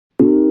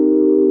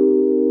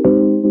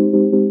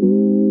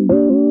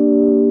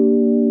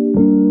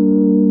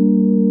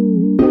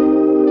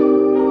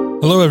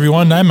Hello,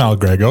 everyone. I'm Al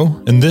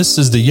Grego, and this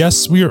is the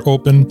Yes, We Are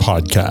Open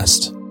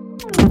podcast.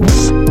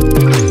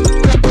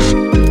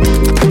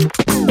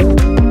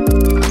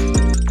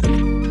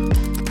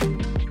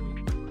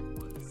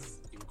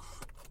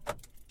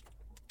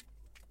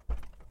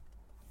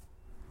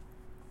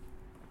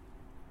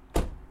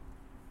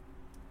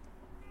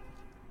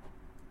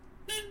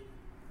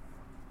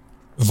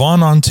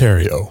 Vaughan,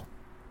 Ontario,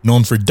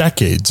 known for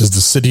decades as the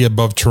city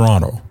above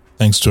Toronto,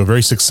 thanks to a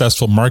very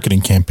successful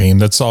marketing campaign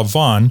that saw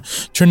Vaughan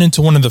turn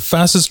into one of the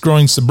fastest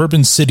growing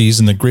suburban cities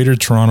in the Greater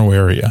Toronto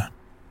Area.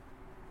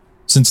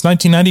 Since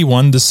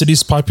 1991, the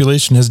city's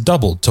population has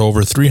doubled to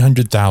over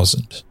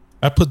 300,000.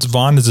 That puts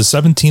Vaughan as the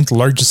 17th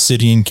largest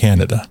city in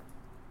Canada.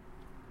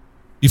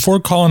 Before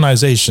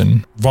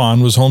colonization, Vaughan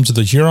was home to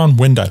the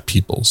Huron-Wendat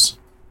peoples.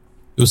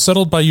 It was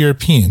settled by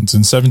Europeans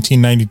in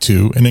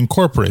 1792 and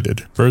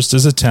incorporated, first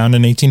as a town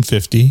in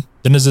 1850,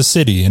 then as a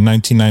city in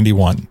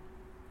 1991.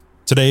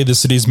 Today, the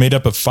city is made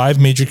up of 5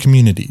 major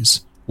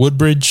communities: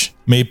 Woodbridge,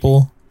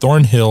 Maple,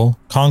 Thornhill,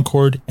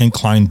 Concord, and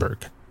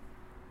Kleinburg.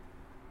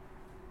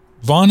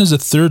 Vaughan is the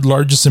 3rd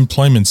largest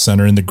employment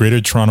center in the Greater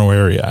Toronto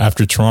Area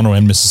after Toronto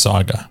and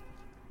Mississauga.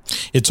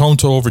 It's home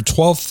to over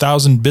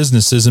 12,000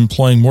 businesses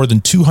employing more than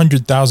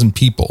 200,000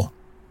 people.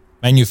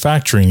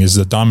 Manufacturing is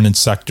the dominant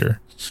sector,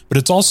 but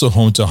it's also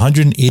home to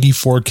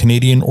 184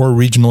 Canadian or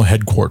regional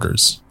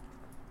headquarters.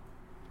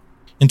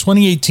 In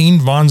 2018,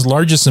 Vaughan's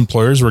largest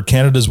employers were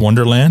Canada's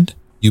Wonderland,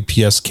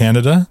 UPS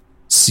Canada,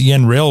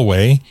 CN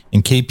Railway,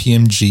 and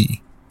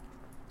KPMG.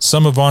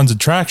 Some of Vaughan's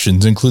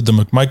attractions include the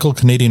McMichael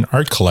Canadian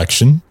Art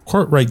Collection,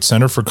 Courtright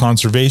Centre for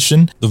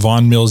Conservation, the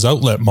Vaughan Mills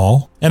Outlet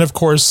Mall, and of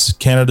course,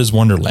 Canada's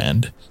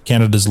Wonderland,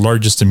 Canada's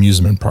largest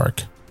amusement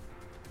park.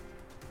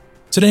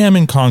 Today I'm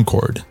in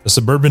Concord, a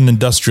suburban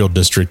industrial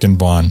district in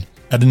Vaughan,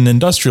 at an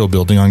industrial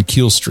building on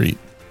Keele Street.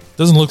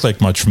 Doesn't look like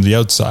much from the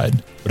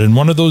outside, but in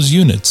one of those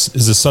units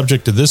is the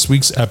subject of this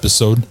week's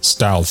episode,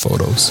 Style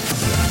Photos.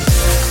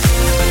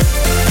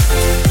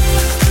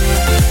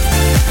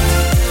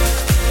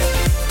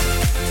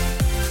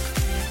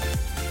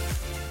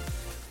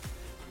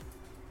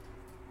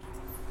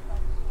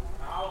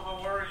 How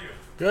are you?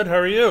 Good, how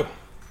are you?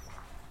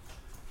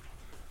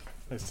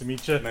 Nice to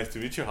meet you. Nice to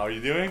meet you. How are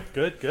you doing?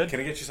 Good. Can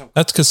I get you some?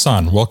 That's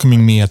Kassan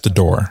welcoming me at the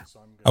door.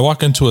 I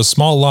walk into a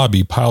small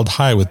lobby piled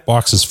high with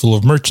boxes full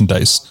of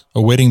merchandise,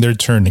 awaiting their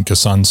turn in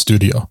Kassan's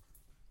studio.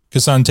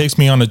 Kassan takes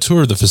me on a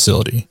tour of the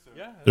facility.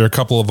 There are a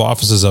couple of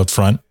offices out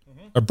front,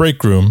 a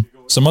break room,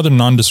 some other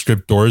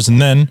nondescript doors,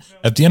 and then,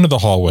 at the end of the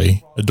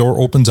hallway, a door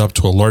opens up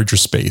to a larger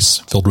space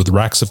filled with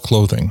racks of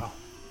clothing.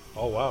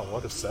 Oh wow,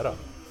 what a setup.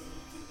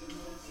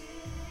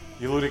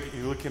 You're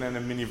looking at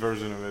a mini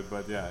version of it,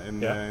 but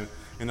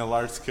in a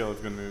large scale, it's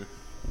going to be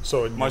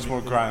much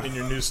more grand. In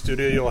your new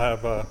studio, you'll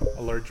have a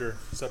larger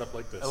setup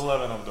like this.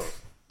 11 of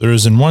those. There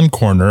is in one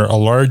corner a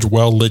large,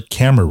 well-lit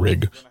camera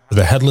rig with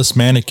a headless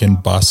mannequin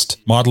bust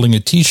modeling a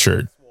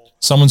t-shirt.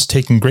 Someone's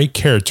taking great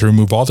care to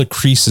remove all the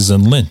creases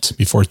and lint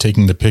before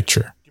taking the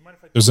picture.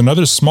 There's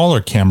another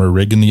smaller camera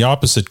rig in the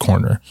opposite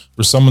corner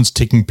where someone's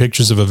taking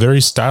pictures of a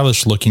very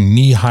stylish-looking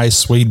knee-high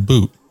suede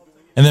boot.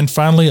 And then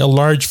finally a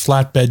large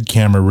flatbed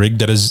camera rig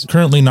that is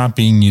currently not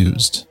being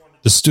used.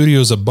 The studio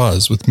is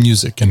abuzz with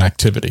music and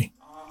activity.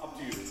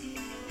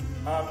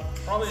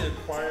 Probably a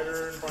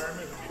quieter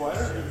environment.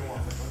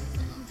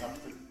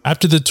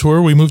 After the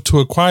tour, we move to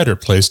a quieter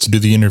place to do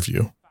the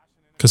interview.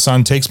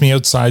 Kassan takes me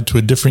outside to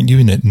a different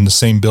unit in the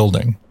same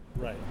building.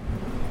 Right.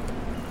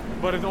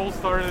 But it all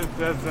started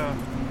as a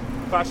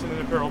fashion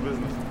and apparel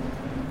business.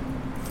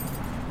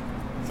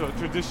 So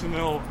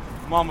traditional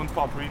mom and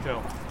pop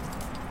retail.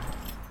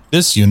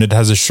 This unit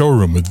has a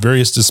showroom with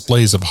various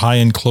displays of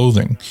high-end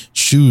clothing,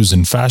 shoes,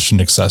 and fashion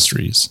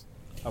accessories.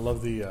 I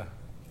love the...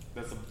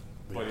 That's a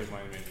buddy of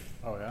mine, maybe.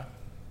 Oh yeah?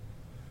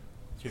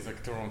 He's like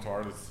a Toronto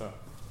artist, so.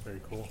 Very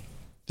cool.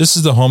 This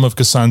is the home of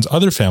Kassan's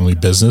other family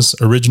business,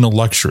 Original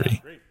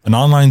Luxury, an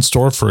online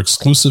store for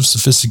exclusive,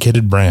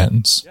 sophisticated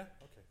brands.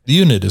 The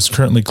unit is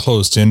currently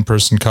closed to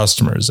in-person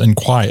customers and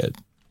quiet,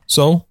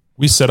 so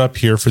we set up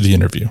here for the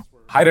interview.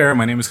 Hi there,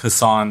 my name is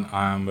Hassan.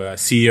 I'm the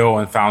CEO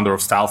and founder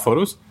of Style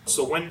Photos.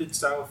 So when did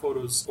Style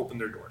Photos open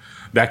their door?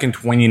 Back in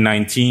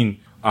 2019,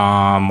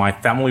 my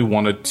family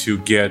wanted to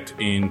get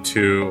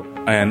into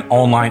an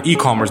online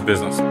e-commerce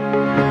business.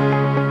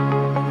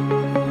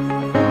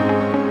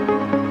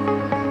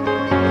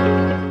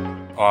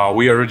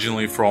 We are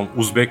originally from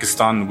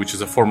Uzbekistan, which is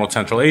a former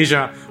Central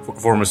Asia,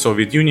 former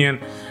Soviet Union.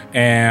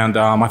 And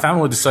my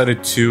family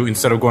decided to,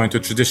 instead of going to a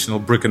traditional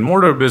brick and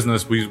mortar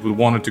business, we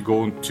wanted to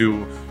go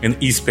into an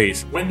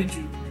e-space. When did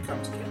you come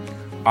to Canada?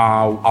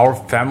 Our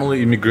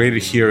family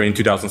immigrated here in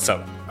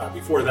 2007.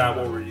 Before that,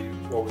 what were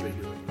they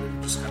doing? Were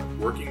you just kind of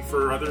working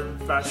for other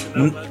fashion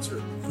outlets?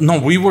 Or? No,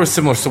 we were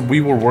similar. So we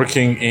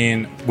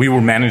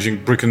were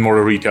managing brick and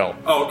mortar retail.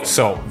 Oh, okay.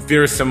 So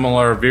very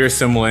similar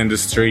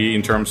industry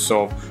in terms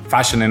of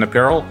fashion and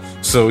apparel.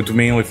 So it's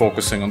mainly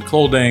focusing on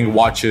clothing,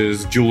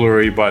 watches,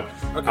 jewelry, but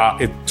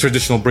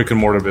traditional brick and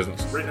mortar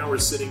business. Right now we're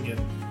sitting in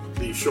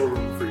the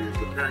showroom for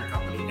the parent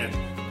company, and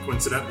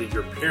coincidentally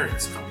your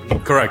parents' company.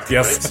 Correct,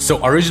 yes. Right?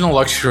 So Original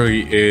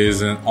Luxury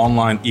is an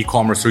online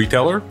e-commerce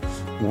retailer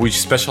which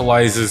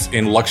specializes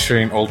in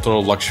luxury and ultra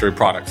luxury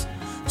products.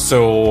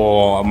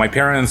 So my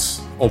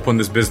parents opened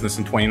this business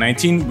in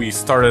 2019. We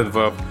started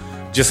with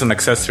just an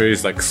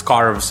accessories like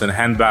scarves and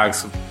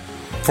handbags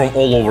from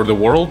all over the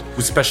world.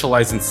 We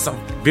specialize in some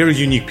very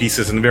unique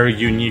pieces and very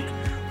unique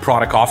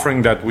product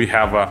offering that we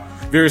have a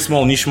very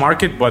small niche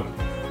market, but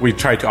we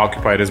try to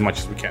occupy it as much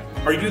as we can.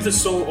 Are you the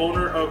sole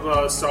owner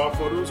of Style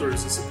Photos, or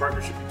is this a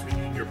partnership between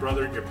you and your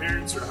brother and your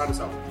parents, or how does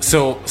that work?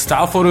 So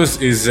Style Photos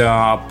is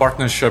a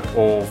partnership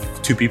of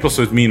two people,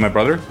 so it's me and my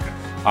brother.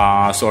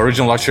 So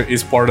Original Luxury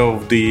is part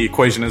of the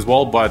equation as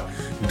well, but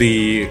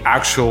the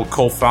actual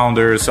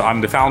co-founders, so I'm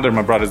the founder,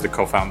 my brother is the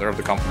co-founder of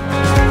the company.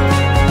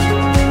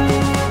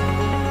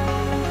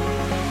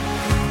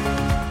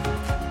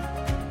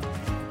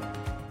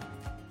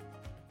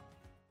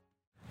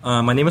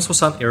 My name is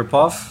Husan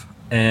Aripov,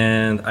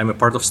 and I'm a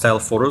part of Style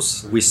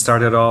Photos. We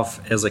started off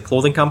as a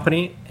clothing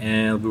company,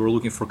 and we were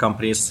looking for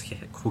companies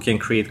who can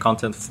create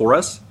content for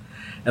us.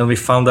 And we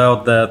found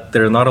out that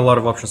there are not a lot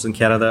of options in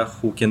Canada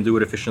who can do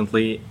it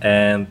efficiently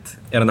and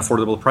at an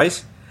affordable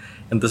price.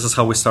 And this is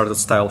how we started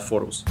Style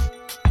Photos.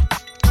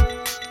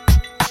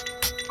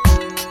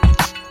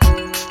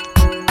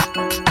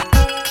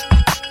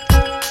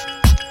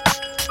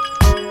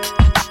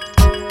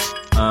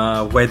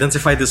 We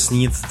identified this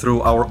need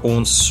through our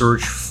own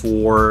search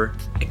for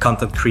a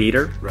content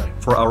creator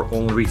for our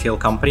own retail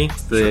company.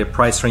 The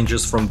price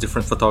ranges from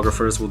different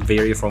photographers would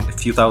vary from a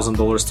few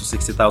 $1,000s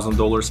to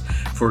 $60,000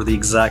 for the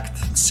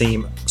exact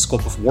same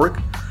scope of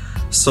work.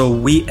 So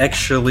we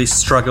actually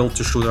struggled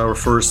to shoot our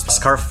first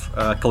scarf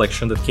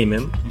collection that came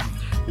in.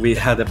 We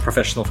had a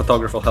professional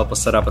photographer help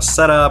us set up a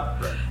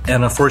setup,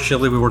 and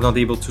unfortunately we were not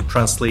able to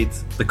translate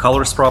the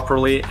colors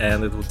properly,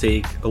 and it would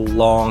take a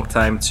long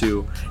time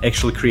to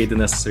actually create the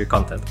necessary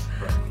content.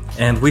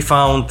 And we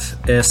found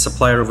a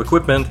supplier of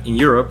equipment in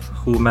Europe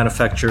who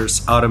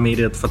manufactures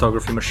automated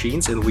photography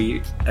machines, and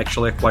we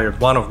actually acquired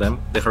one of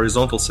them, the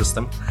horizontal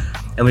system.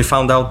 And we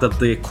found out that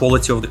the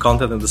quality of the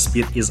content and the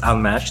speed is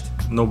unmatched.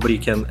 Nobody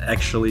can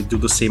actually do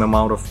the same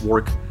amount of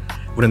work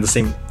within the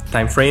same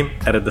time frame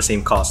at the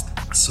same cost.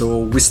 So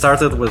we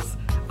started with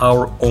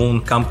our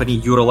own company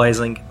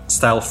utilizing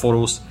Style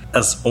Photos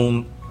as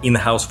own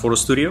in-house photo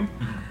studio.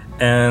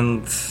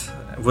 And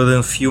within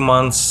a few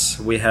months,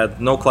 we had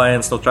no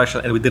clients, no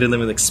traction, and we didn't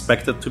even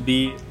expect it to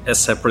be a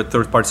separate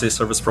third-party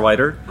service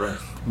provider.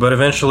 But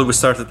eventually we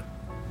started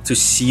to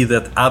see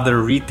that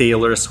other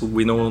retailers who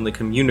we know in the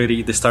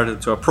community, they started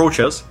to approach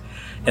us,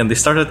 and they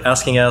started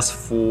asking us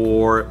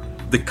for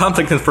the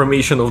contact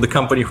information of the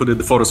company who did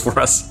the photos for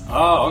us.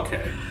 Oh,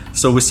 okay.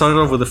 So we started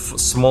off with a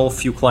small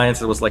few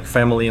clients. It was like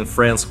family and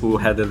friends who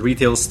had a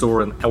retail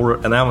store and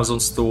an Amazon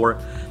store,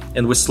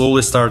 and we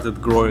slowly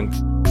started growing.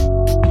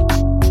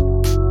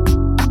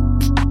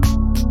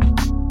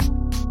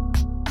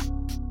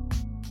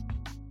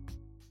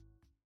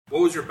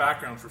 What was your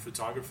background for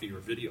photography or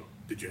video?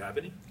 Did you have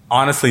any?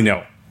 Honestly,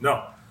 no.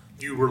 No.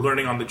 You were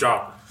learning on the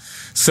job.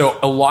 So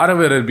a lot of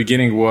it at the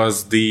beginning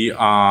was the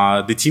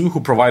team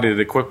who provided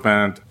the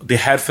equipment. The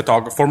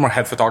former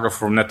head photographer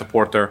from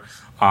Net-a-Porter,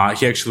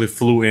 he actually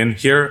flew in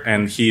here,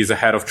 and he is a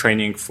head of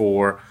training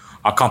for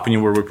a company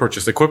where we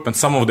purchased equipment,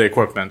 some of the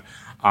equipment.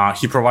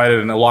 He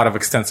provided a lot of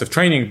extensive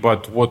training,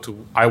 but what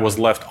I was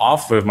left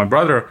off with, my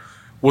brother,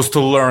 was to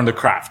learn the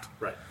craft.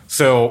 Right.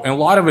 So a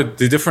lot of it,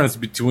 the difference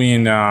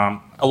between a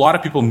lot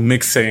of people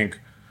mixing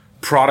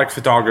product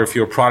photography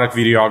or product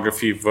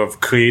videography with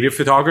creative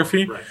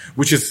photography,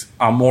 which is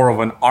more of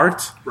an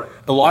art.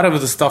 A lot of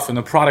the stuff in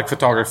the product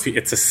photography,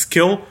 it's a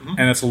skill,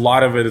 and it's a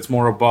lot of it's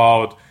more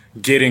about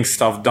getting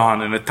stuff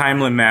done in a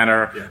timely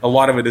manner. A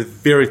lot of it is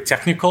very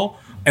technical,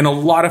 and a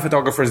lot of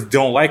photographers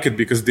don't like it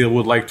because they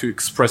would like to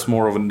express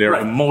more of their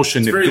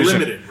emotion. It's very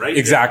limited, right?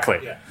 Exactly.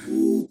 Yeah.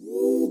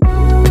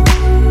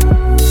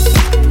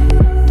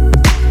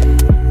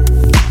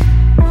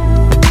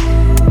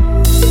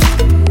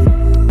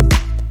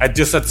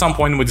 At some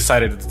point we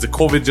decided that the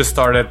COVID just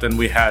started, and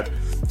we had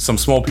some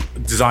small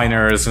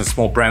designers and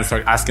small brands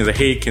start asking us,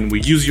 hey, can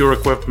we use your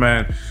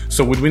equipment?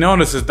 So what we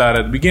noticed is that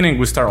at the beginning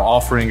we started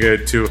offering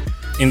it to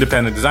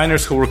independent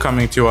designers who were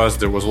coming to us.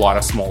 There was a lot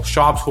of small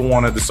shops who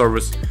wanted the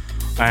service,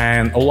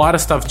 and a lot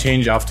of stuff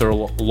changed after a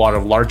lot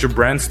of larger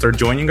brands started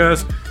joining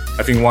us.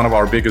 I think one of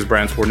our biggest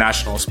brands were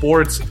National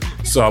Sports,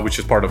 which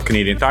is part of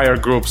Canadian Tire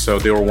Group. So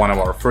they were one of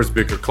our first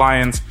bigger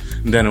clients.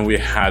 And then we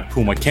had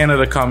Puma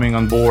Canada coming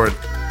on board.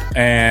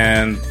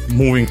 And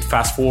moving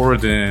fast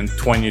forward in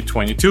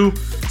 2022,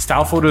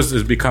 Style Photos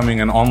is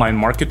becoming an online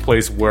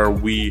marketplace where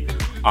we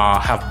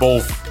have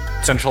both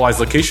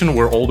centralized location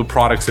where all the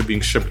products are being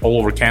shipped all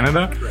over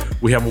Canada.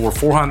 We have over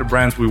 400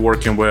 brands we're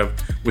working with.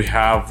 We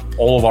have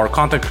all of our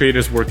content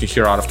creators working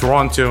here out of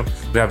Toronto.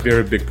 We have a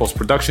very big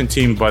post-production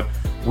team, but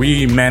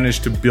we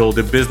managed to build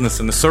a business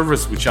and a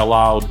service which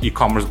allowed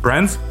e-commerce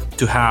brands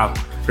to have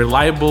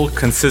reliable,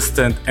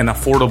 consistent, and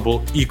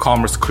affordable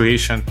e-commerce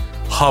creation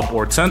hub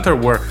or center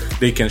where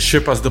they can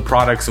ship us the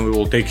products and we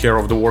will take care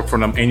of the work for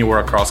them anywhere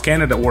across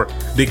Canada, or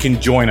they can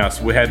join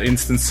us. We had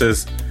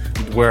instances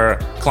where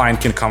client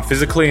can come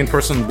physically in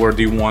person where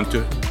they want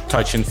to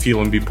touch and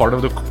feel and be part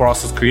of the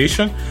process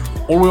creation.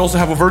 Or we also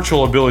have a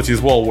virtual ability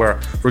as well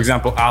where, for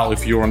example, Al,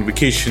 if you're on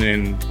vacation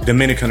in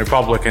Dominican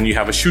Republic and you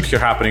have a shoot here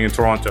happening in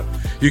Toronto,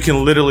 you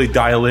can literally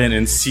dial in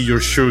and see your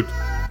shoot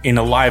in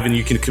a live, and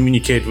you can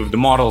communicate with the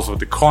models, with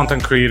the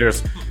content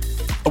creators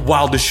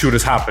while the shoot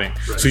is happening.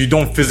 Right. So you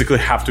don't physically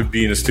have to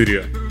be in a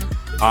studio.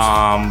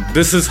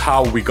 This is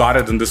how we got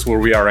it, and this is where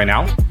we are right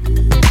now.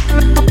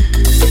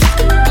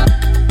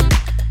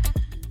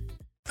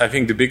 I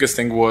think the biggest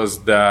thing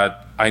was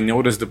that I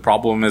noticed the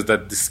problem is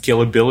that the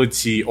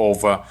scalability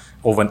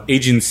of an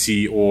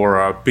agency or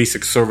a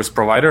basic service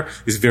provider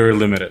is very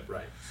limited.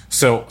 Right.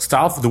 So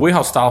the way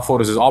how Style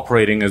Photos is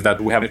operating is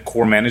that we have a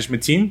core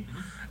management team,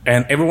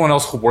 and everyone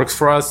else who works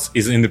for us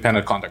is an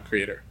independent content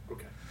creator.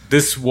 Okay.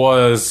 This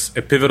was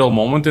a pivotal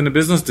moment in the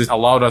business. This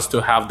allowed us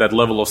to have that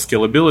level of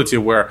scalability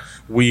where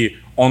we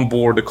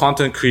onboard the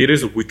content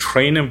creators, we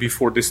train them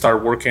before they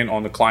start working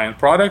on the client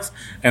products,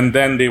 and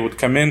then they would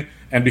come in.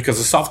 And because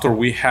of software,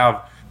 we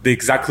have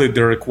exactly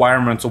the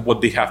requirements of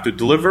what they have to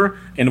deliver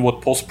and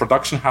what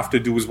post-production have to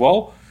do as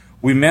well.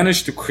 We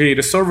managed to create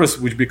a service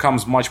which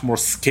becomes much more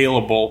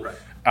scalable.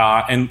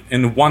 Right. And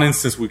in one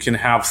instance, we can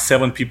have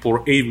 7 people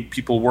or 8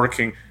 people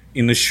working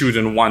in the shoot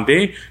in one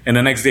day, and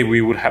the next day we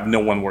would have no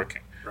one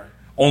working. Right.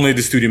 Only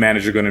the studio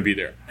manager going to be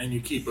there. And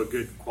you keep a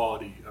good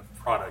quality of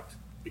product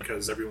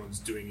because everyone's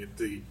doing it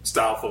the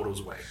Style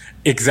Photos way.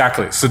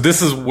 Exactly. So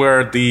this is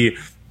where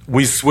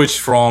we switched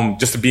from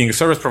just being a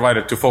service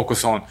provider to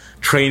focus on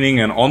training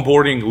and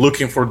onboarding,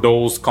 looking for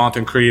those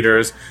content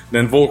creators,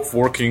 then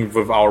working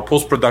with our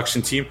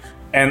post-production team,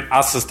 and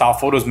us as Style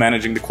Photos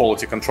managing the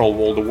quality control of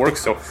all the work.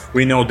 So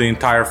we know the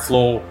entire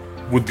flow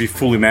would be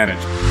fully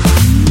managed.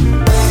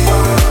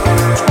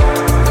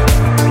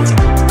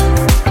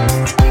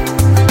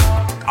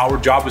 Our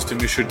job is to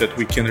make sure that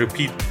we can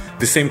repeat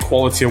the same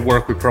quality of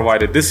work we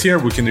provided this year,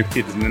 we can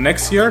repeat it in the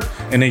next year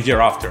and a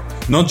year after,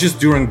 not just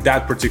during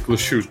that particular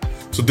shoot.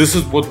 So this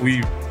is what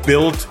we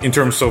built in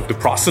terms of the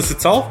process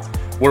itself,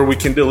 where we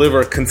can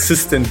deliver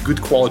consistent,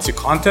 good quality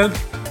content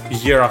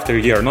year after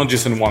year, not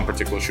just in one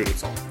particular shoot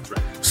itself.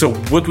 Right. So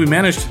what we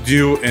managed to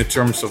do in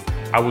terms of,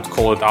 I would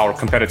call it our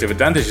competitive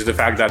advantage, is the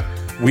fact that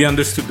we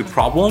understood the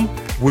problem,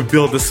 we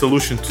built a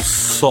solution to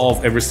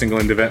solve every single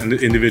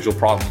individual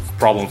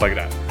problems like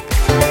that.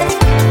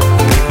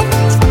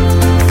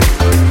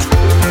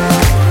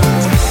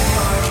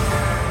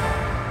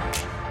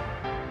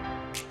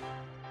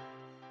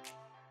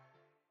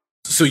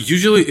 So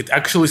usually it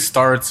actually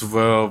starts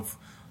with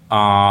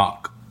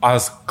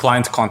us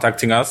clients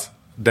contacting us.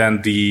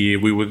 Then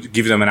we would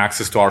give them an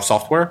access to our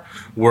software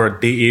where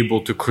they're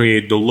able to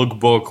create the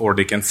lookbook, or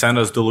they can send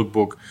us the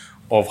lookbook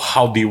of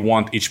how they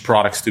want each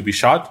products to be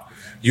shot.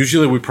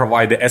 Usually we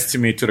provide the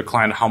estimate to the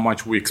client how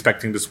much we're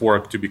expecting this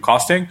work to be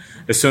costing.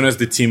 As soon as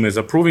the team is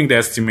approving the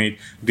estimate,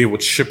 they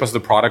would ship us the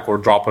product or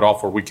drop it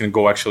off, or we can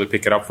go actually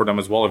pick it up for them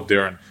as well if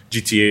they're in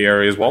GTA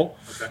area as well.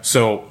 Okay.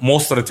 So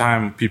most of the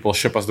time people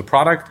ship us the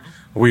product.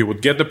 We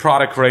would get the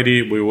product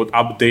ready, we would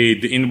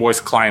update the invoice,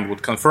 client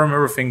would confirm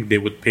everything, they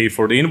would pay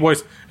for the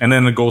invoice, and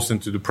then it goes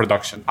into the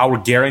production. Our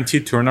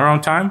guaranteed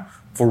turnaround time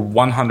for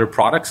 100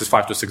 products is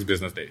 5 to 6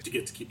 business days. Do you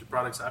get to keep the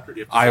products after?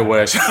 I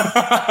wish.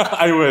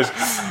 I wish.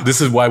 This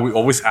is why we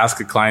always ask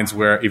the clients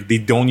where if they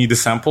don't need the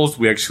samples,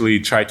 we actually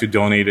try to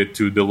donate it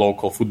to the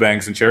local food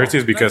banks and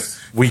charities, because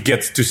we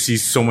get to see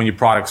so many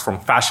products from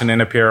fashion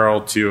and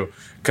apparel to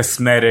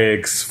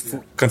cosmetics,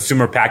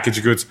 consumer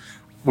packaged goods.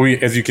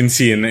 As you can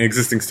see in the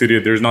existing studio,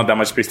 there's not that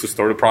much space to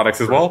store the products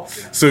as well.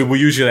 Yeah. So we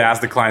usually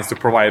ask the clients to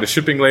provide a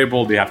shipping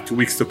label. They have 2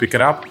 weeks to pick it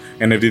up.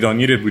 And if they don't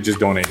need it, we just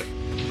donate it.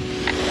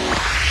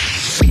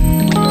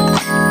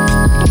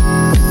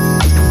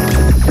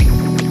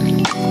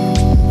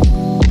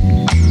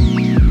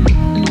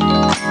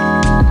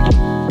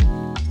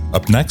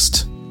 Up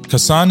next,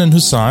 Kassan and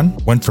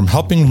Husan went from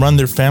helping run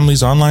their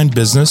family's online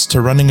business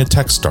to running a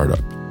tech startup.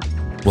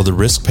 Will the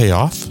risk pay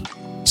off?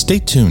 Stay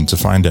tuned to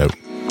find out.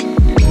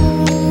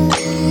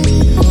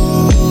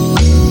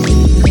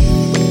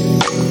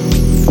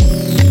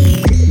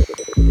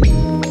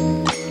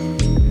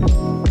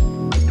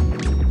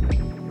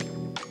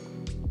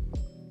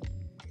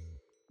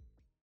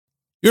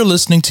 You're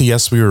listening to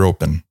Yes, We Are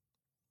Open.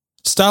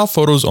 Style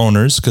Photos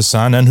owners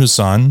Kassan and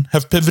Husan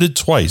have pivoted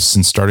twice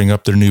since starting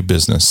up their new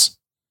business.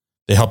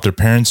 They helped their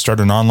parents start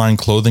an online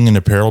clothing and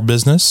apparel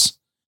business,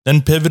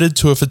 then pivoted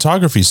to a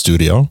photography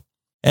studio,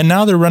 and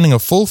now they're running a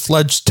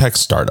full-fledged tech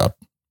startup.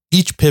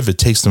 Each pivot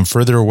takes them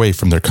further away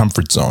from their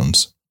comfort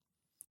zones.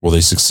 Will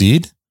they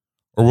succeed?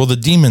 Or will the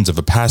demons of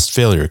a past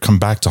failure come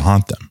back to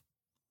haunt them?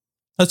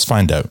 Let's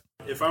find out.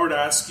 If I were to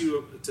ask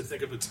you to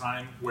think of a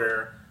time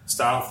where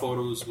Style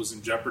Photos was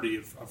in jeopardy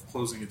of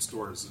closing its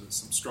doors,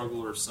 some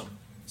struggle or some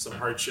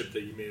hardship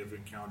that you may have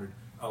encountered,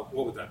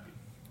 what would that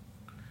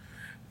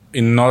be?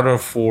 In order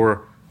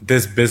for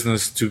this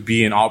business to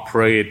be and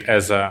operate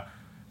as a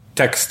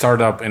tech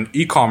startup and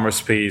e-commerce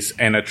space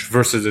and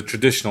versus a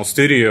traditional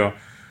studio,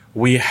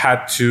 we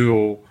had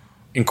to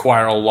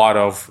acquire a lot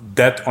of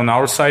debt on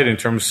our side in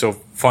terms of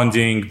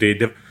funding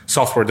the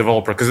software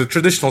developer. Because a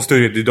traditional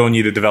studio, they don't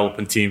need a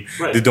development team.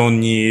 Right. They don't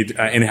need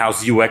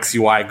in-house UX,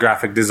 UI,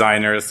 graphic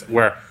designers,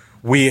 where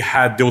we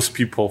had those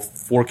people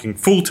working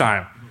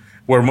full-time,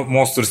 where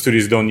most of the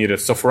studios don't need it.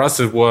 So for us,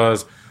 it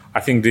was,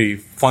 I think the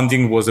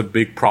funding was a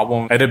big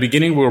problem. At the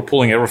beginning, we were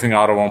pulling everything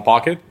out of our own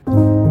pocket.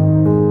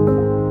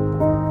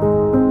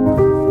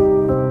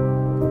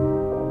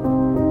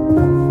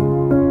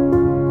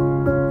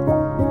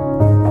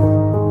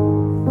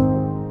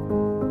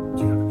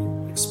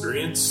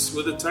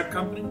 Tech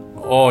company?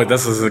 Oh,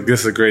 this is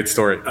a great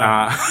story.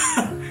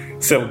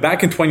 So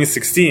back in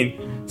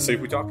 2016, so if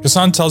we talk,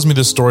 Ghassan tells me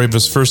the story of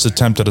his first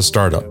attempt at a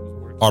startup,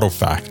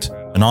 AutoFact,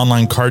 an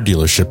online car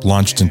dealership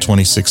launched in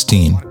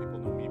 2016.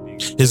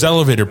 His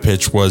elevator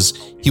pitch was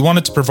he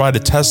wanted to provide a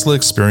Tesla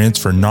experience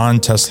for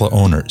non-Tesla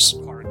owners.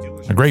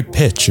 A great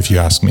pitch, if you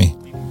ask me.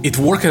 It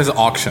worked as an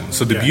auction.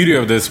 So the beauty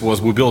of this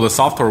was we built a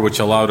software which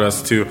allowed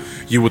us to,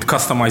 you would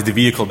customize the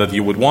vehicle that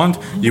you would want.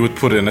 You would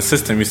put it in a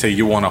system. You say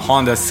you want a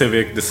Honda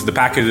Civic. This is the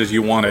package that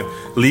you wanted,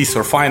 lease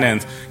or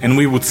finance. And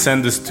we would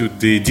send this to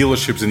the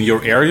dealerships in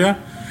your area.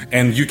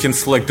 And you can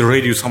select the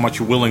radius, how much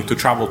you're willing to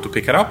travel to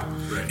pick it up.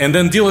 Right. And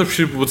then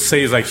dealership would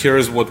say, like,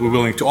 here's what we're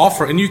willing to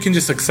offer. And you can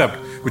just accept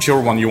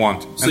whichever one you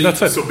want. And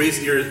that's it. So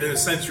basically, in a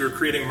sense, you're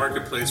creating a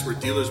marketplace where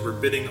dealers were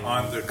bidding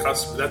on the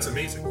customer. That's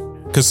amazing.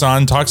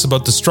 Ghassan talks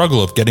about the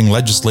struggle of getting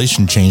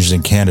legislation changed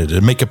in Canada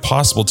to make it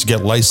possible to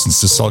get licensed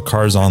to sell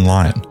cars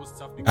online.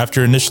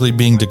 After initially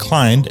being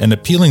declined and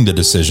appealing the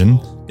decision,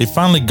 they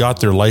finally got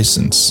their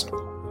license.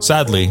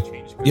 Sadly,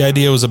 the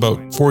idea was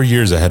about 4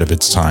 years ahead of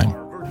its time.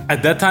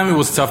 At that time, it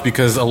was tough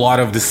because a lot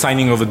of the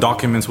signing of the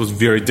documents was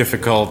very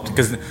difficult.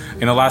 Because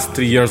in the last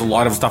 3 years, a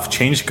lot of stuff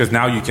changed. Because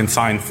now you can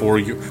sign for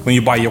you when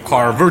you buy your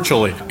car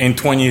virtually. In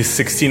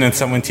 2016 and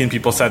 17,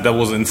 people said that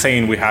was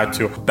insane. We had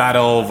to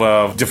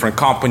battle different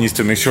companies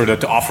to make sure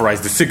that to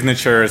authorize the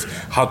signatures,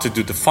 how to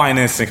do the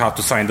financing, how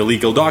to sign the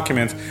legal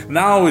documents.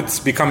 Now it's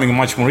becoming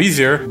much more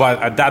easier.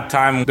 But at that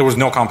time, there was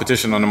no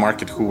competition on the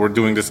market who were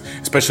doing this,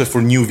 especially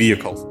for new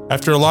vehicles.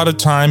 After a lot of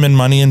time and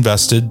money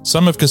invested,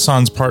 some of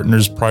Ghassan's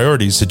partners'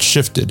 priorities had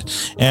shifted,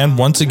 and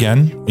once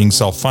again, being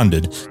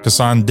self-funded,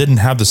 Ghassan didn't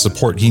have the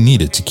support he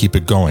needed to keep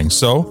it going,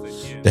 so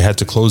they had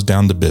to close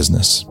down the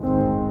business.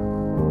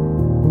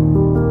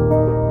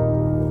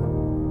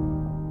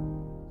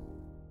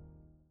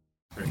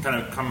 Kind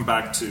of coming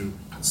back to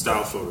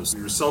Style Photos,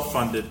 you were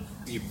self-funded.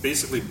 You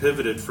basically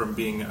pivoted from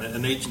being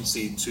an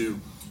agency to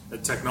a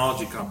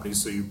technology company.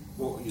 So you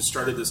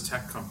started this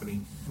tech company,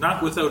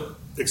 not without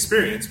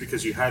experience,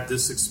 because you had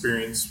this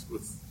experience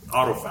with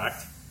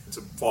AutoFact to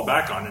fall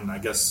back on, and I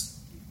guess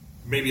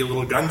maybe a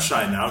little gun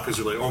shy now because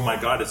you're like, oh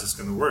my God, is this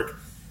going to work?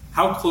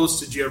 How close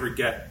did you ever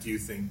get, do you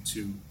think,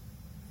 to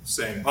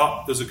saying,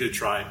 oh, it was a good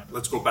try,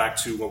 let's go back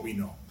to what we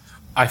know?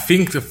 I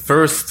think the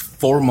first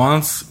 4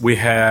 months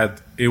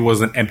it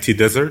was an empty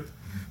desert.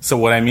 So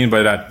what I mean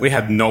by that, we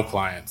had no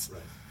clients.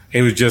 Right.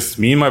 It was just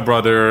me and my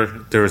brother.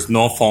 There's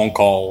no phone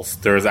calls.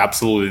 There's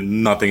absolutely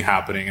nothing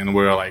happening. And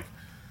we're like,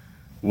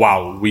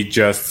 wow, we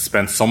just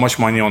spent so much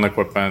money on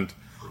equipment.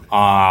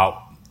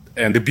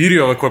 And the beauty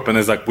of equipment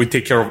is like we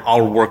take care of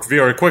our work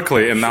very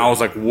quickly. And now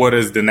it's like, what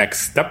is the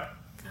next step?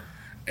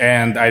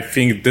 And I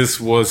think this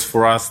was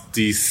for us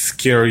the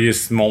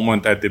scariest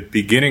moment at the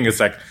beginning. It's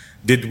like,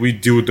 did we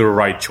do the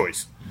right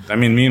choice? I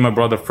mean, me and my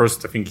brother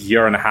first, I think,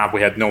 year and a half,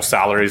 we had no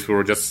salaries.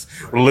 We're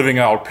living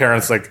at our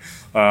parents. Like,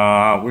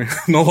 we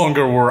no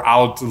longer were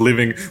out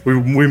living.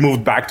 We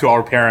moved back to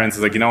our parents.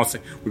 It's like,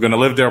 we're going to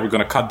live there. We're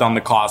going to cut down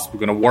the cost.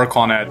 We're going to work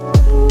on it.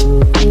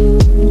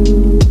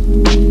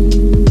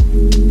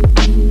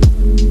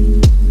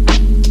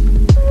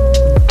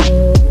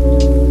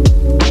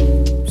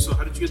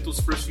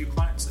 First few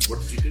clients? Like,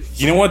 what did you do?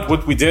 You know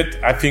what we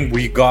did? I think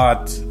we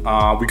got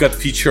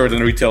featured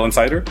in Retail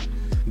Insider.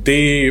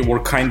 They were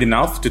kind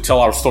enough to tell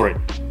our story.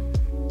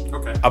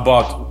 Okay.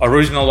 About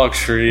original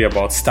luxury,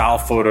 about Style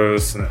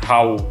Photos, and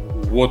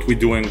what we're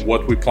doing,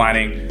 what we're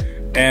planning.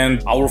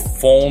 And our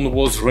phone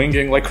was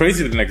ringing like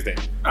crazy the next day.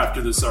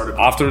 After this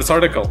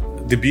article.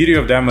 The beauty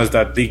of them is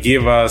that they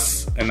gave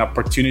us an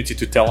opportunity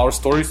to tell our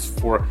stories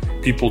for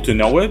people to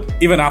know it.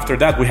 Even after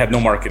that, we had no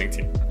marketing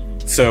team.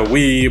 So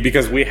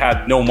because we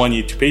had no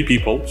money to pay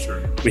people,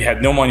 sure. We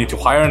had no money to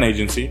hire an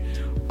agency.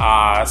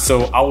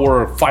 So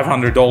our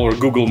 $500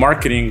 Google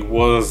marketing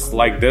was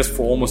like this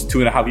for almost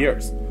 2.5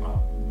 years.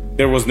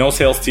 There was no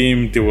sales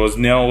team. There was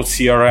no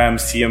CRM,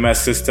 CMS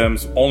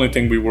systems. Only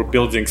thing we were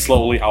building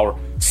slowly, our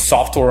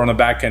software on the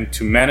back end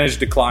to manage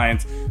the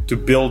clients, to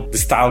build the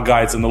style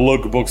guides and the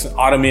lookbooks,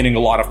 automating a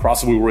lot of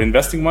process. We were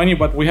investing money,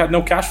 but we had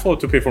no cash flow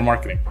to pay for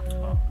marketing.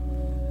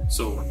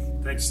 So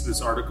thanks to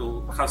this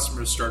article,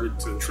 customers started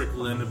to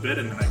trickle in a bit,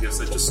 and then I guess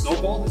that just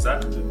snowballed.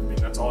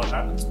 That's all that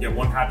happens. You have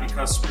one happy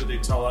customer, they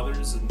tell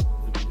others, and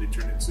they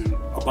turn into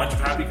a bunch of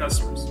happy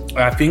customers.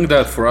 I think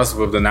that for us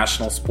with the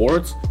national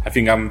sports, I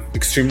think I'm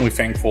extremely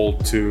thankful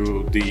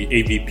to the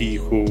AVP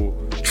who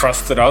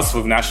trusted us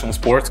with national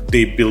sports.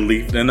 They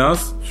believed in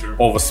us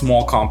of a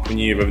small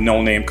company with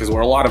no name, because a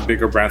lot of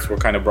bigger brands were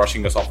kind of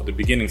brushing us off at the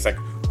beginning. It's like,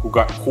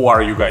 who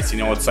are you guys?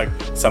 It's like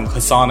some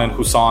Hassan and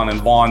Hussan and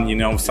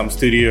Vaughn, some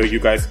studio, you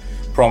guys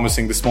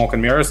promising the smoke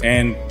and mirrors.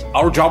 And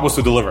our job was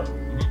to deliver.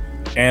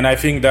 And I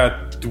think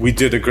that we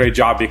did a great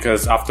job,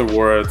 because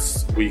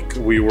afterwards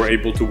we were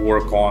able to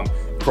work on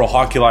Pro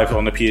Hockey Life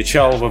on the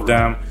PHL with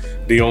them.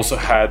 They also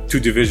had 2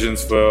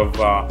 divisions with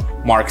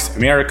Marks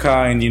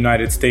America in the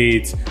United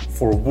States,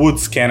 for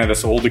Woods Canada,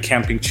 so all the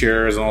camping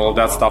chairs and all of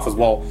that stuff as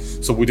well.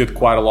 So we did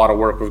quite a lot of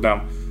work with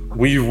them.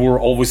 We were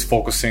always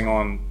focusing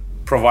on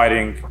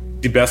providing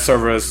the best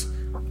service,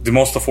 the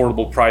most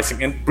affordable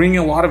pricing, and bringing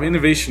a lot of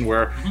innovation,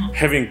 where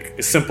having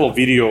a simple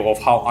video of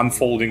how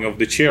unfolding of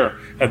the chair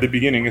at the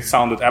beginning, it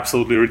sounded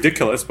absolutely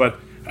ridiculous, but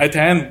at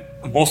the end,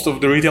 most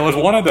of the retailers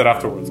wanted that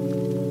afterwards.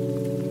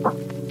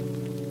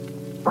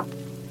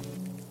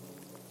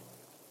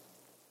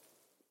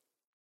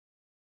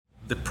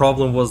 The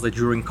problem was that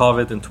during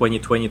COVID in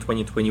 2020,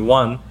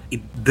 2021,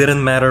 it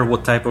didn't matter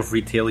what type of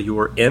retail you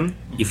were in.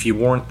 If you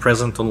weren't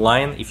present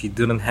online, if you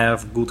didn't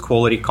have good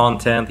quality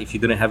content, if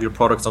you didn't have your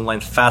products online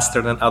faster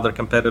than other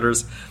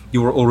competitors,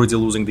 you were already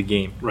losing the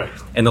game. Right.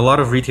 And a lot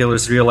of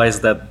retailers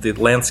realize that the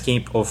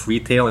landscape of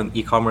retail and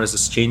e-commerce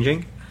is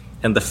changing.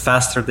 And the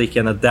faster they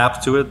can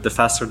adapt to it, the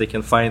faster they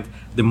can find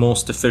the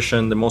most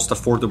efficient, the most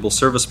affordable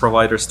service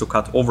providers to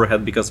cut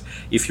overhead. Because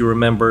if you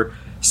remember,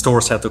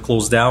 stores had to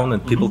close down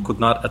and people could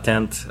not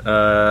attend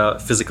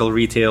physical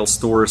retail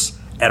stores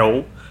at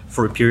all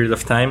for a period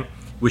of time,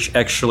 which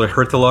actually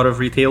hurt a lot of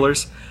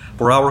retailers.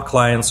 For our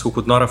clients who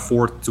could not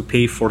afford to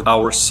pay for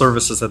our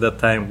services at that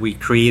time, we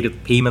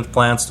created payment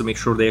plans to make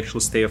sure they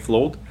actually stay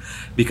afloat.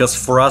 Because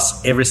for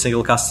us, every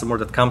single customer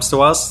that comes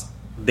to us,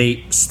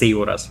 they stay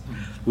with us.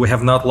 We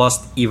have not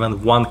lost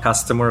even one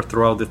customer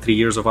throughout the 3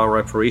 years of our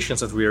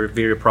operations, and we are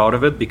very proud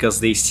of it, because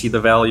they see the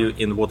value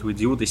in what we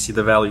do, they see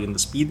the value in the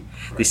speed,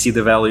 they see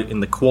the value in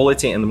the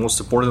quality, and most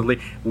importantly,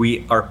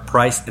 we are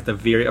priced at a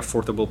very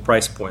affordable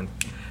price point.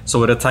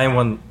 So at a time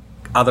when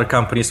other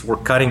companies were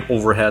cutting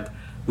overhead,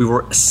 we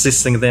were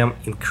assisting them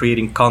in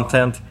creating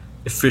content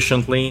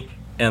efficiently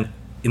and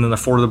in an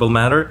affordable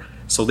manner,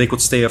 so they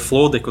could stay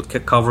afloat, they could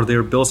cover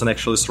their bills and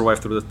actually survive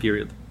through that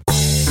period.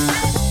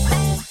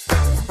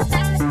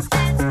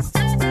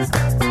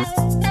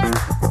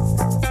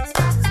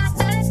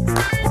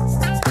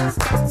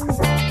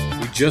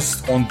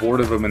 Just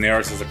onboarded with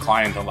Moneris as a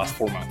client in the last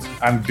 4 months.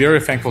 I'm very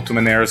thankful to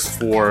Moneris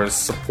for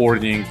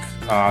supporting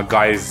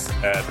guys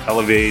at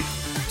Elevate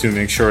to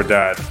make sure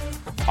that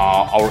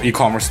our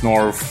e-commerce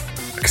North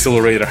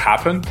accelerator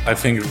happened. I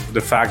think the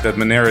fact that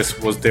Moneris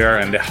was there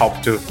and they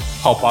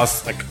help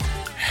us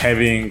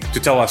having to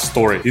tell our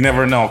story. You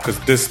never know, because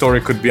this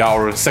story could be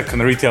our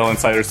second retail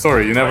insider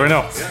story. You never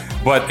know.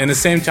 But in the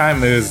same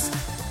time, is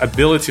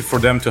ability for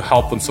them to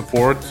help and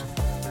support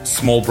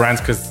small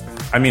brands, because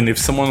if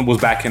someone was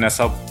backing us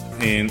up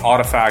in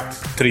Artifact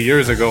 3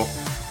 years ago,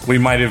 we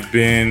might have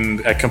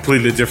been a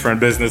completely different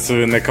business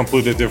in a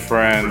completely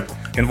different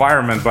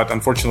environment, but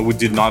unfortunately we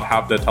did not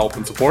have that help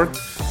and support.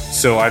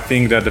 So I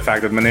think that the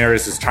fact that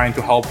Moneris is trying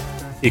to help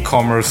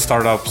e-commerce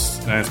startups,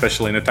 and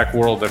especially in the tech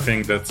world, I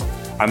think that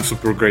I'm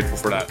super grateful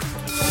for that.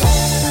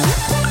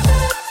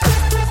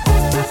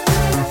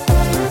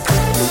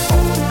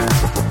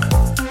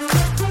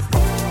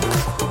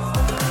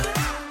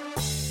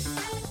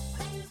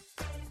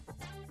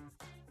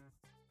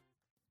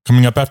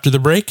 Coming up after the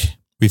break,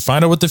 we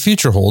find out what the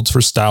future holds for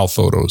Style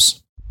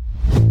Photos.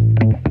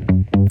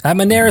 At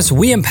Moneris,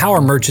 we empower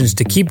merchants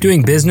to keep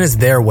doing business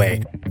their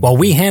way, while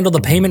we handle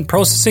the payment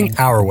processing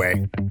our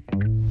way.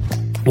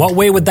 What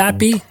way would that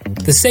be?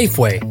 The safe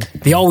way,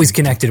 the always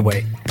connected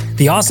way,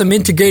 the awesome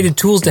integrated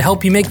tools to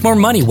help you make more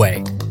money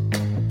way.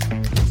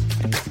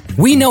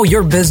 We know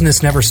your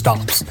business never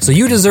stops, so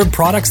you deserve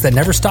products that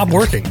never stop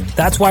working.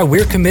 That's why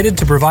we're committed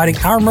to providing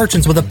our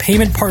merchants with a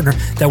payment partner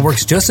that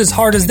works just as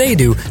hard as they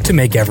do to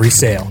make every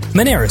sale.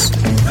 Moneris,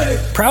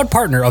 proud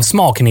partner of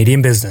small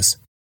Canadian business.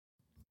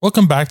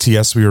 Welcome back to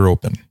Yes, We Are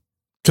Open.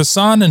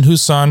 Kassan and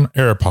Hussan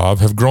Aripov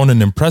have grown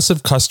an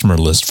impressive customer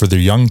list for their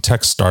young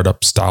tech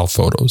startup Style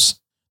Photos.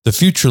 The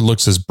future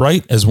looks as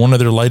bright as one of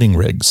their lighting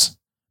rigs.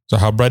 So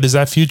how bright is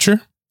that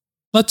future?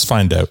 Let's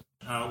find out.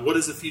 What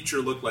does the future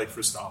look like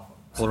for Style Photos?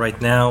 Well,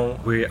 right now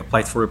we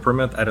applied for a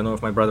permit. I don't know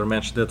if my brother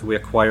mentioned it. We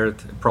acquired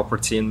a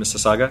property in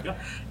Mississauga,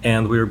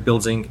 and we're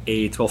building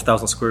a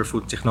 12,000 square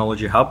foot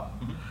technology hub.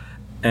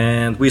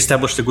 And we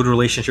established a good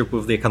relationship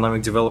with the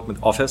Economic Development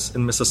Office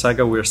in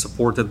Mississauga. We are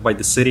supported by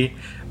the city,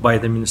 by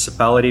the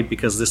municipality,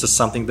 because this is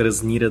something that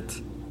is needed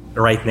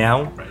right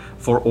now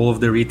for all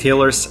of the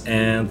retailers,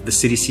 and the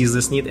city sees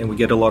this need, and we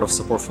get a lot of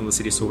support from the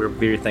city, so we're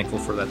very thankful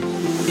for that.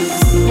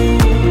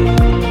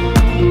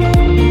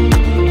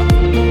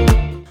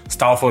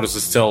 Style Photos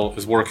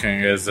is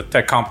working as a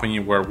tech company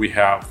where we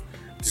have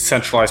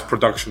decentralized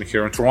production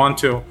here in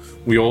Toronto.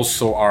 We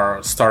also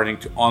are starting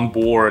to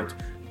onboard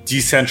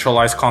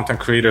decentralized content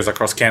creators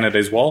across Canada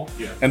as well.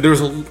 Yeah. And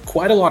there's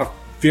quite a lot of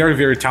very,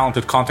 very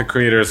talented content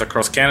creators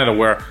across Canada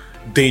where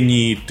they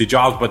need the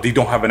jobs, but they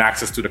don't have an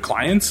access to the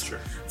clients. Sure.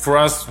 For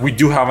us, we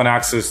do have an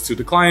access to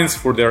the clients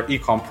for their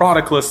e-com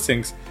product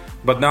listings,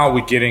 but now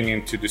we're getting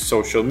into the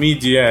social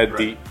media,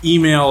 the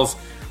emails,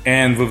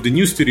 and with the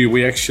new studio,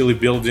 we're actually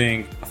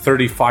building a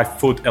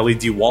 35-foot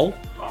LED wall,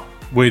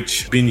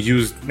 which been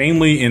used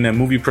mainly in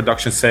movie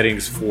production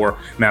settings for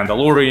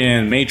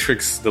Mandalorian,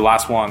 Matrix, the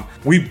last one.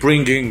 We're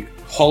bringing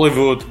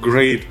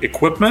Hollywood-grade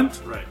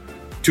equipment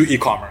to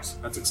e-commerce.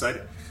 That's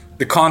exciting.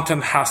 The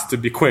content has to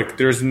be quick.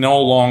 There's no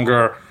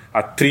longer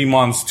a 3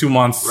 months, 2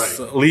 months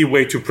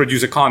leeway to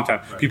produce a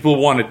content. People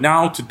want it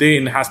now, today,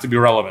 and it has to be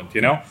relevant,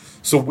 you know?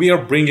 So we are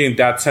bringing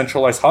that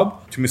centralized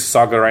hub to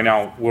Mississauga right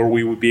now, where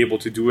we would be able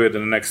to do it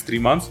in the next 3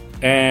 months.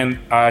 And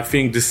I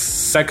think the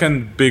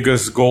second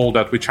biggest goal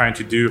that we're trying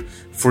to do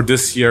for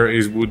this year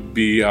would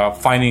be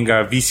finding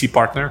a VC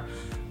partner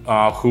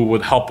who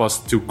would help us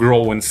to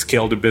grow and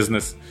scale the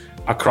business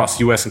across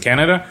US and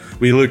Canada.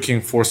 We're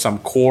looking for some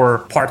core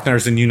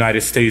partners in the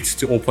United States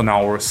to open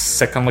our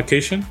second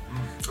location.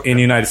 In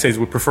the United States,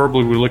 we're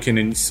looking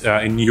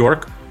in New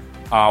York,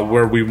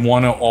 where we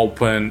want to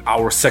open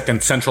our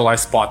second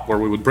centralized spot where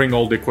we would bring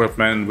all the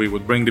equipment, we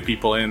would bring the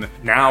people in.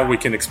 Now we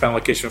can expand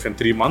location within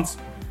 3 months,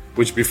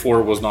 which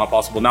before was not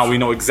possible. Now we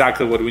know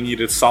exactly what we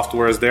needed.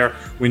 Software is there.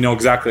 We know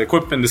exactly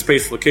equipment, the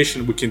space,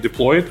 location. We can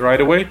deploy it right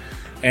away,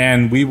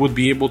 and we would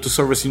be able to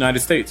service the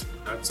United States.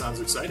 That sounds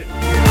exciting.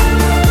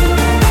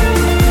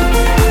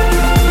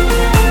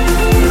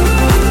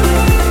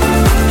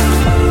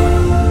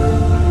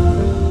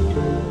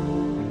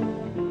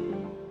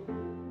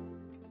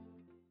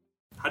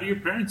 How do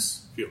your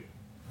parents feel?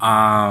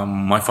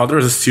 My father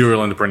is a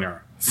serial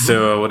entrepreneur.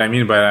 So what I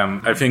mean by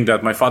that, I think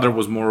that my father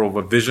was more of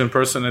a vision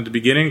person at the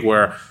beginning,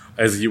 where,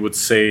 as you would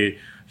say,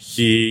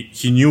 he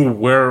knew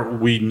where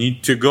we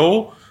need to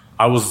go.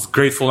 I was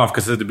grateful enough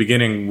because at the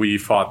beginning we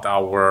thought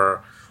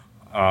our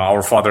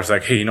father's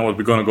like, hey, you know what,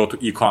 we're going to go to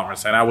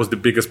e-commerce. And I was the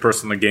biggest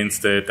person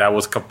against it. I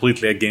was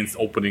completely against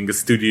opening a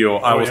studio.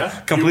 I was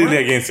completely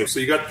against it. So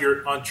you got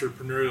your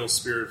entrepreneurial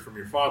spirit from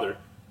your father.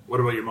 What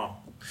about your mom?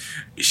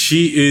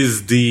 She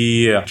is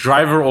the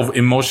driver of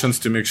emotions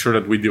to make sure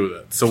that we do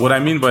that. So what I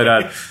mean by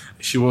that,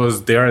 she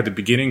was there at the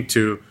beginning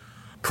to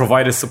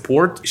provide us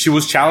support. She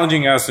was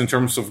challenging us in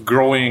terms of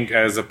growing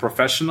as a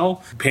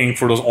professional, paying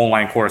for those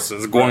online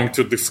courses, going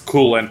to the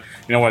school. And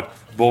you know what?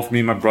 Both me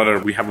and my brother,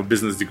 we have a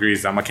business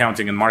degrees. I'm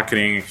accounting and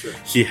marketing. Sure.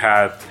 He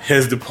had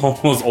his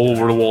diplomas all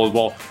over the wall as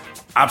well.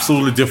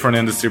 Absolutely different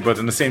industry, but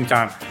at the same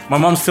time, my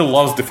mom still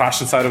loves the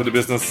fashion side of the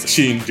business.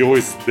 She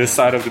enjoys this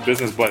side of the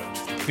business, but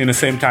in the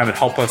same time, it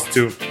helped us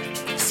to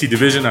see the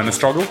vision and the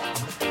struggle.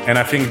 And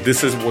I think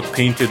this is what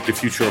painted the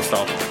future of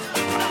style.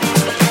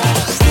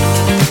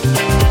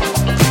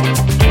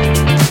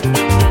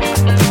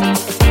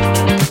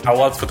 I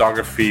loved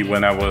photography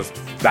when I was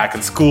back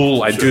in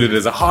school. I did it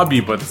as a hobby,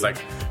 but it's like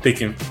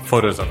taking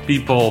photos of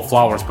people,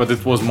 flowers, but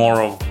it was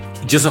more of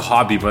just a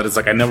hobby. But it's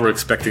like I never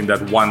expecting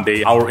that one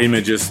day our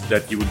images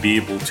that you would be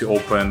able to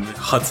open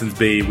Hudson's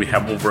Bay. We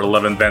have over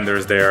 11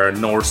 vendors there,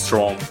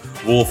 Nordstrom,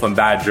 Wolf and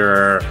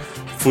Badger,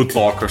 Foot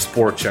Locker,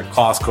 Sport Check,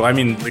 Costco. I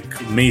mean,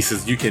 like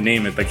Macy's, you can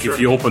name it. Like if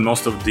you open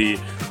most of the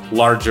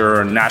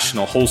larger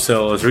national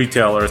wholesalers,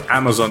 retailers,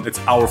 Amazon, it's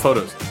our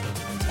photos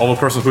of a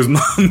person who's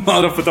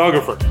not a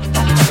photographer.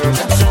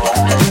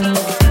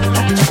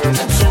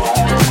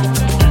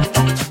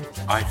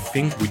 I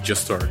think we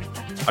just started.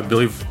 I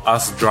believe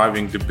us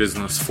driving the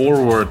business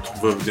forward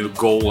with the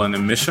goal and the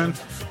mission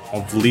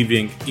of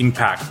leaving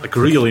impact, like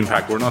real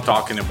impact. We're not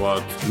talking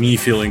about me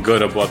feeling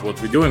good about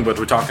what we're doing, but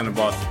we're talking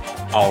about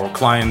our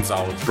clients,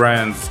 our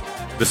brands.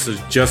 This is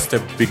just a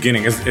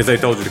beginning. As I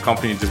told you, the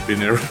company just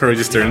been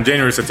registered in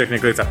January, so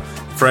technically it's a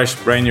fresh,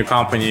 brand new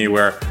company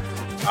where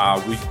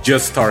we're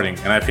just starting.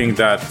 And I think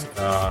that,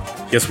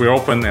 yes, we're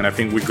open, and I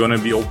think we're going to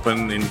be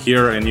open in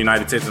here in the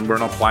United States, and we're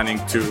not planning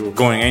to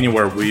going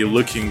anywhere. We're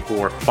looking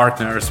for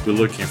partners, we're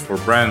looking for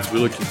brands, we're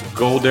looking to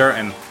go there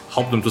and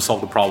help them to solve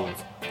the problems.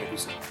 Thank you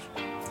so much.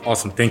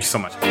 Awesome. Thank you so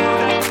much.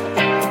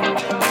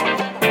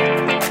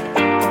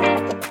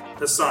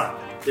 Hassan,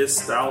 is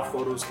Style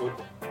Photos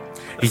open?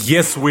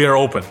 Yes, we are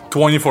open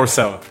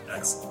 24/7.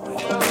 Excellent.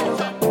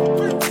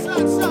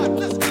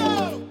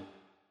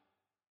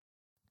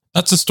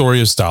 That's the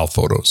story of Style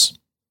Photos.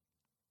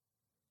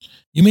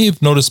 You may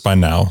have noticed by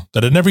now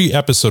that in every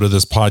episode of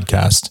this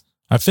podcast,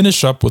 I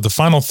finish up with a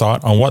final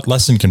thought on what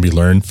lesson can be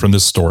learned from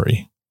this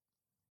story.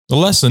 The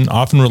lesson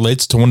often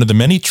relates to one of the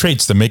many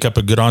traits that make up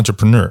a good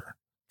entrepreneur.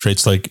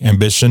 Traits like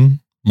ambition,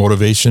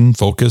 motivation,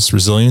 focus,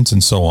 resilience,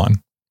 and so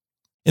on.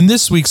 In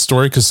this week's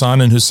story,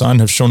 Kassan and Hussan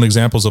have shown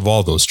examples of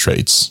all those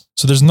traits,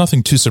 so there's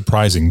nothing too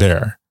surprising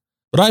there.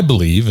 But I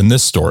believe in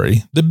this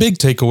story, the big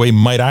takeaway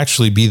might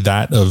actually be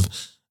that of,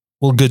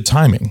 well, good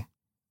timing.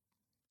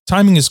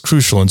 Timing is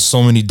crucial in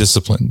so many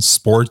disciplines: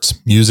 sports,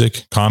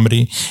 music,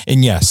 comedy,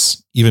 and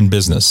yes, even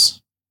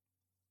business.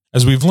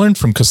 As we've learned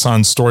from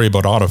Kassan's story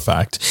about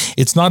AutoFact,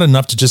 it's not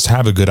enough to just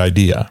have a good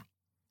idea.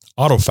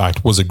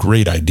 AutoFact was a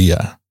great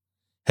idea.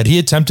 Had he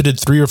attempted it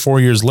 3 or 4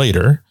 years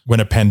later,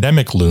 when a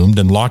pandemic loomed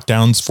and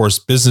lockdowns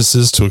forced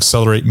businesses to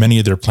accelerate many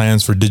of their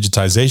plans for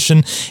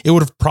digitization, it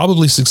would have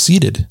probably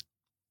succeeded.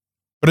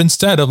 But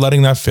instead of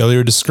letting that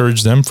failure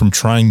discourage them from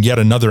trying yet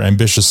another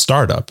ambitious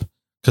startup,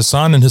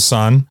 Ghassan and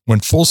Hassan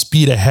went full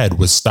speed ahead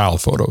with Style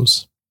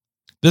Photos.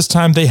 This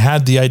time they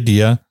had the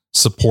idea,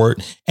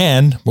 support,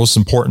 and, most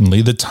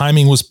importantly, the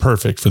timing was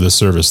perfect for the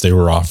service they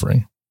were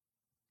offering.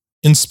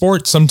 In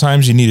sport,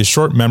 sometimes you need a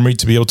short memory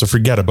to be able to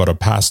forget about a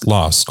past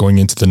loss going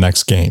into the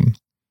next game.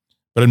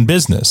 But in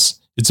business,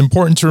 it's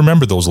important to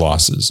remember those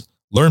losses,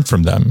 learn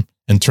from them,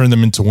 and turn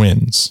them into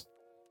wins.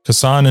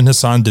 Ghassan and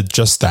Hassan did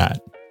just that.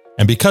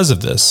 And because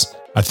of this,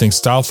 I think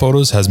Style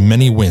Photos has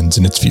many wins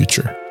in its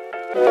future.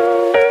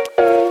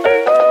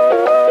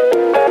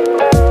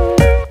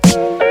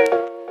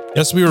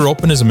 Yes, We Are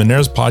Open is a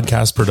Moneris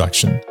podcast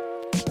production.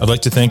 I'd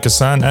like to thank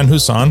Ghassan and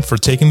Hassan for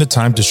taking the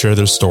time to share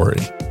their story.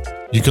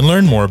 You can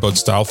learn more about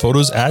Style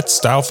Photos at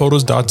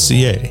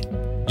stylephotos.ca.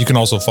 You can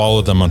also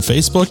follow them on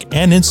Facebook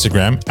and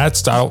Instagram at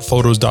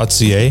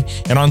stylephotos.ca,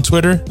 and on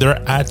Twitter,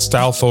 they're at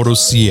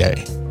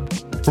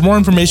stylephotosca. For more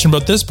information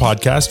about this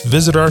podcast,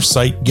 visit our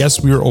site,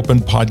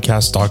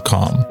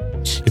 yesweareopenpodcast.com.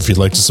 If you'd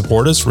like to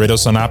support us, rate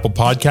us on Apple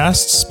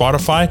Podcasts,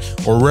 Spotify,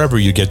 or wherever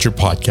you get your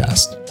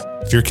podcast.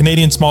 If you're a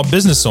Canadian small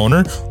business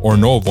owner or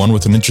know of one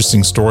with an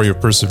interesting story of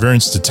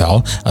perseverance to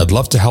tell, I'd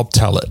love to help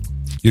tell it.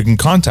 You can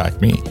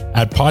contact me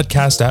at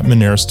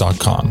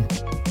podcast@moneris.com.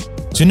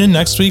 Tune in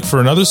next week for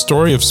another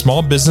story of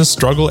small business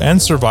struggle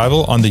and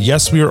survival on the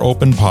Yes We Are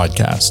Open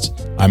podcast.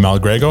 I'm Al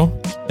Grego.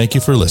 Thank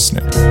you for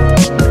listening.